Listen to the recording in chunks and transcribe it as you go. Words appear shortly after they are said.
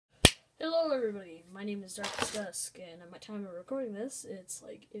Hello everybody, my name is Darkest Dusk, and at my time of recording this, it's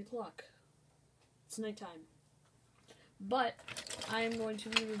like 8 o'clock. It's nighttime. But, I am going to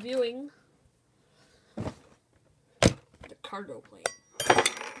be reviewing the cargo plane.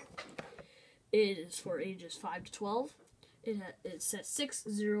 It is for ages 5 to 12. It's set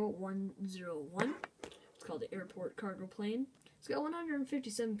 60101. It's called the Airport Cargo Plane. It's got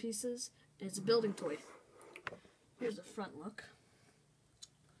 157 pieces, and it's a building toy. Here's the front look.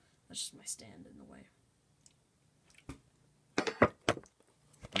 That's just my stand in the way.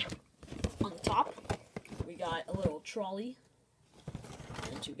 On the top, we got a little trolley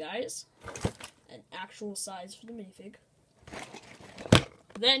and two guys. An actual size for the minifig.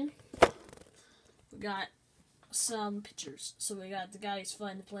 Then, we got some pictures. So we got the guy who's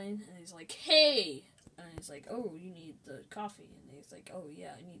flying the plane, and he's like, hey! And he's like, oh, you need the coffee. And he's like, oh,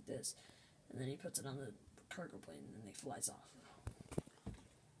 yeah, I need this. And then he puts it on the cargo plane, and then he flies off.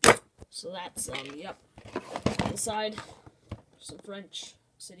 So that's, yep. On the side, some French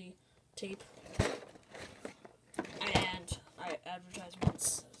City tape. And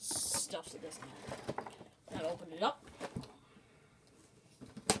advertisements, stuff that doesn't matter. I opened it up.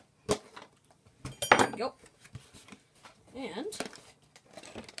 There we go. And,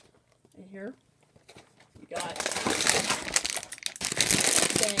 in here, we got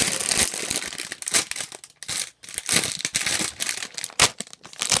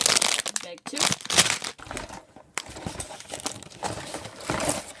bag 2.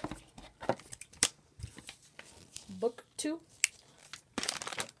 Book 2.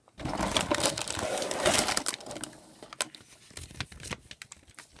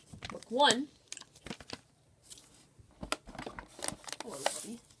 Book 1. Hello,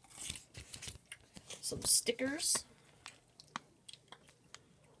 buddy. Some stickers.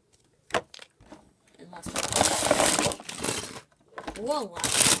 And last but not least,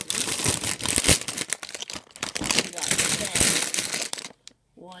 we got bag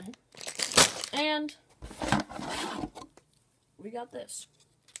 1. And we got this.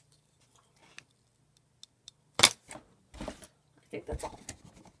 I think that's all.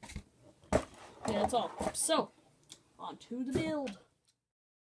 Yeah, that's all. So, on to the build.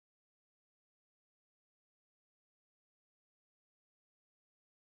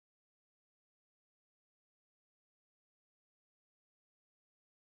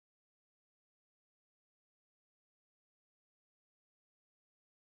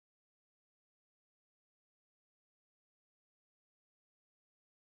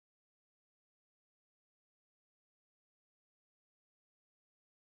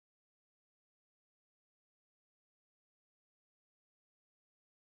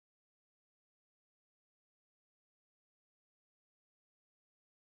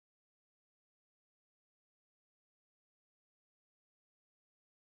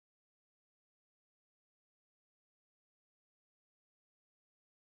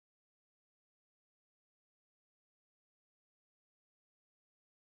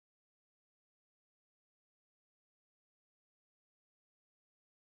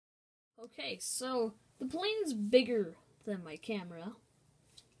 Okay, so the plane's bigger than my camera.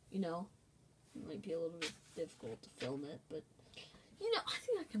 You know, it might be a little bit difficult to film it, but you know, I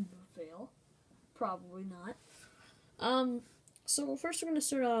think I can prevail. Probably not. So first we're going to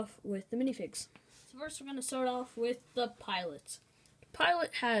start off with the minifigs. So first we're going to start off with the pilot. The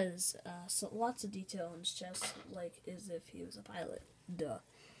pilot has lots of detail on his chest, like as if he was a pilot. Duh.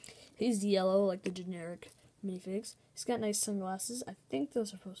 He's yellow, like the generic minifigs. He's got nice sunglasses. I think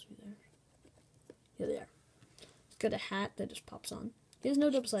those are supposed to be there. Yeah, they are. He's got a hat that just pops on. He has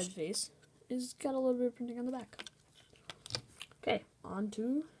no double-sided face. He's got a little bit of printing on the back. Okay, on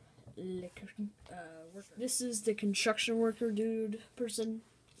to worker. This is the construction worker person.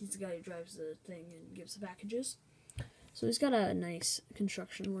 He's the guy who drives the thing and gives the packages. So he's got a nice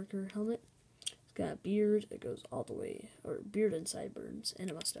construction worker helmet. He's got a beard that goes all the way, or beard and sideburns,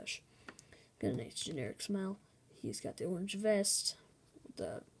 and a mustache. Got a nice generic smile. He's got the orange vest,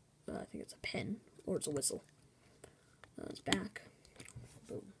 the I think it's a pen, or it's a whistle. On his back.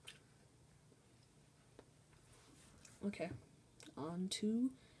 Boom. Okay. On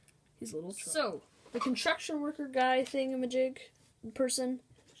to his little truck. So, the construction worker guy thingamajig person,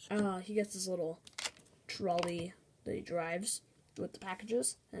 he gets this little trolley that he drives with the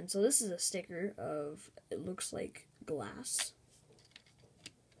packages. And so this is a sticker of, it looks like glass.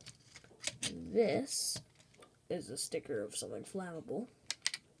 And this is a sticker of something flammable.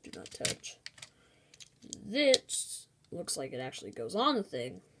 Do not touch. This looks like it actually goes on the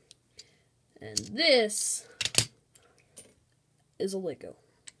thing. And this is a Lego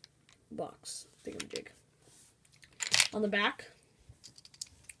box thingamajig. On the back,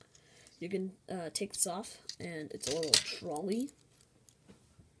 you can take this off, and it's a little trolley,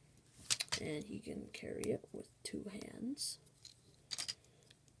 and he can carry it with 2 hands,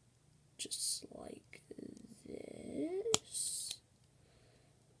 just like this.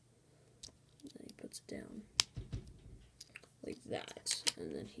 And then he puts it down like that,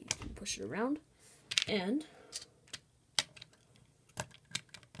 and then he can push it around, and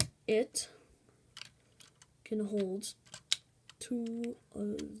it can hold 2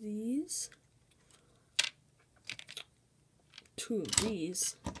 of these. 2 of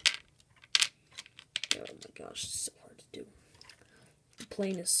these. Oh my gosh, it's so hard to do. The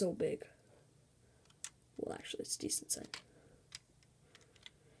plane is so big. Well, actually, it's decent size.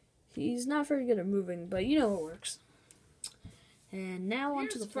 He's not very good at moving, but you know it works. And now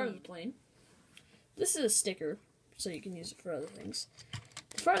onto the front of the plane. This is a sticker, so you can use it for other things.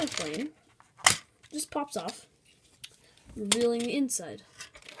 The front of the plane just pops off, revealing the inside,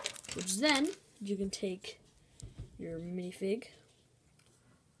 which then you can take your minifig,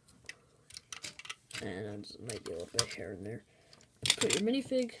 and there might be a little bit of hair in there. Put your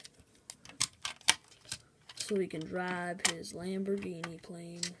minifig so he can drive his Lamborghini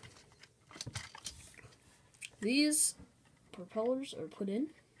plane. These propellers are put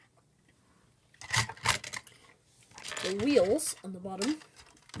in. The wheels on the bottom,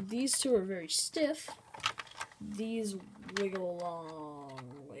 these 2 are very stiff. These wiggle a long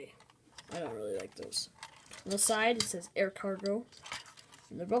way. I don't really like those. On the side, it says air cargo,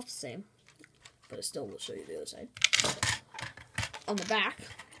 and they're both the same, but I still will show you the other side. On the back,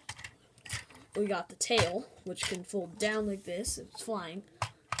 we got the tail, which can fold down like this if it's flying,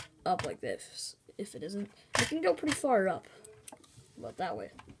 up like this if it isn't. It can go pretty far up, about that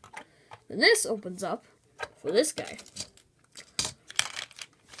way. And this opens up for this guy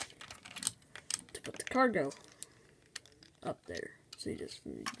to put the cargo up there. So you just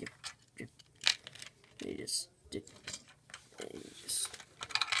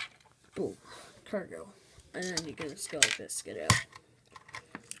boom, cargo, and then you can just go like this, get it out.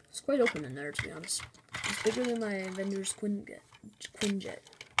 It's quite open in there, to be honest. It's bigger than my Avengers Quinjet.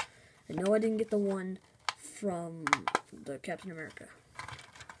 I know I didn't get the one from the Captain America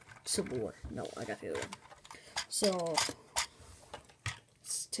Civil War. No, I got the other one. So,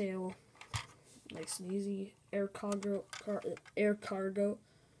 it's tail, nice and easy. Air cargo.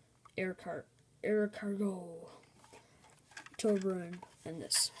 Turbo and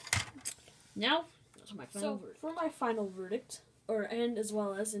this. Now, that's my final verdict. For my final verdict, and as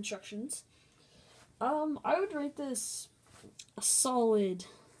well as instructions, I would rate this a solid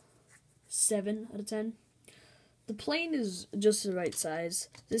 7 out of 10. The plane is just the right size.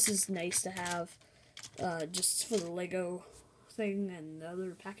 This is nice to have, just for the Lego thing and the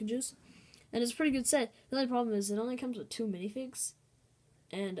other packages. And it's a pretty good set. The only problem is it only comes with 2 minifigs.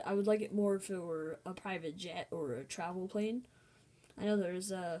 And I would like it more if it were a private jet or a travel plane. I know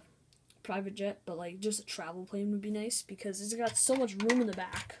there's a private jet, but like just a travel plane would be nice because it's got so much room in the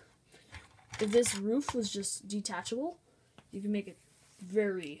back. If this roof was just detachable, you can make it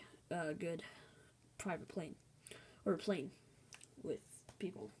very good private plane or plane with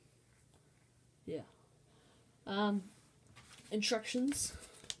people. Yeah. Instructions.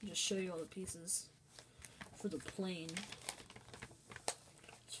 Just show you all the pieces for the plane.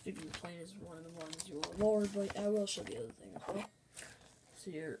 Just figure the plane is one of the ones you want lower, but I will show the other thing as well. So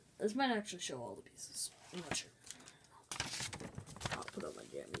this might actually show all the pieces. I'm not sure. I'll put up my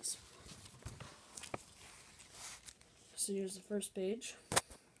jammies. So here's the first page.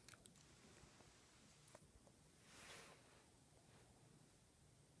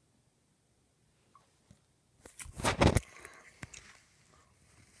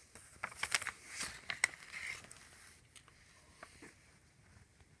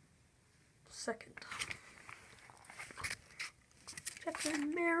 Second. Captain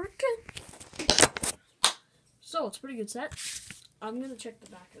America. So it's a pretty good set. I'm gonna check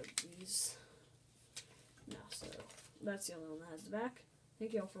the back of these. No, so that's the only one that has the back.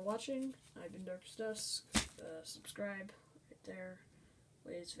 Thank you all for watching. I've been Darkest Dusk. Subscribe right there.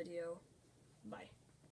 Latest video. Bye.